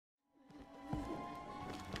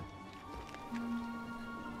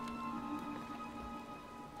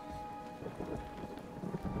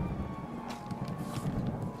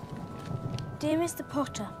Dear Mr.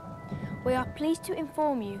 Potter, we are pleased to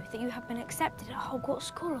inform you that you have been accepted at Hogwarts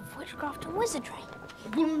School of Witchcraft and Wizardry.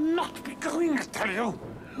 He will not be going, I tell you.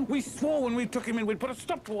 We swore when we took him in we'd put a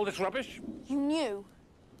stop to all this rubbish. You knew?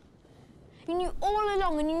 You knew all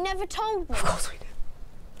along and you never told me? Of course we did.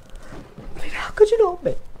 I mean, how could you not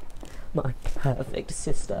be? My perfect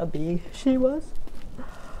sister being who she was.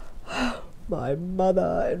 My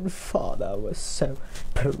mother and father were so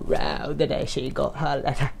proud the day she got her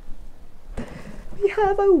letter. We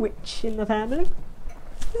have a witch in the family.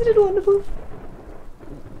 Isn't it wonderful?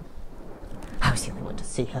 I was the only one to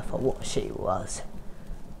see her for what she was.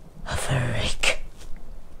 A freak.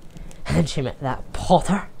 And then she met that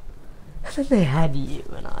Potter. And then they had you,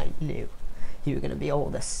 and I knew you were going to be all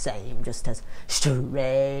the same, just as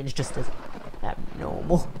strange, just as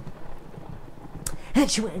abnormal. And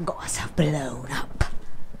she went and got herself blown up.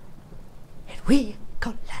 And we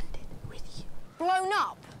got landed with you. Blown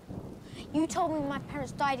up? You told me my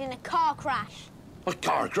parents died in a car crash. A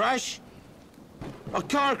car crash? A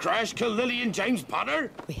car crash killed Lily and James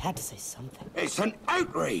Potter? We had to say something. It's an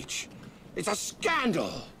outrage. It's a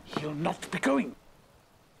scandal. He'll not be going.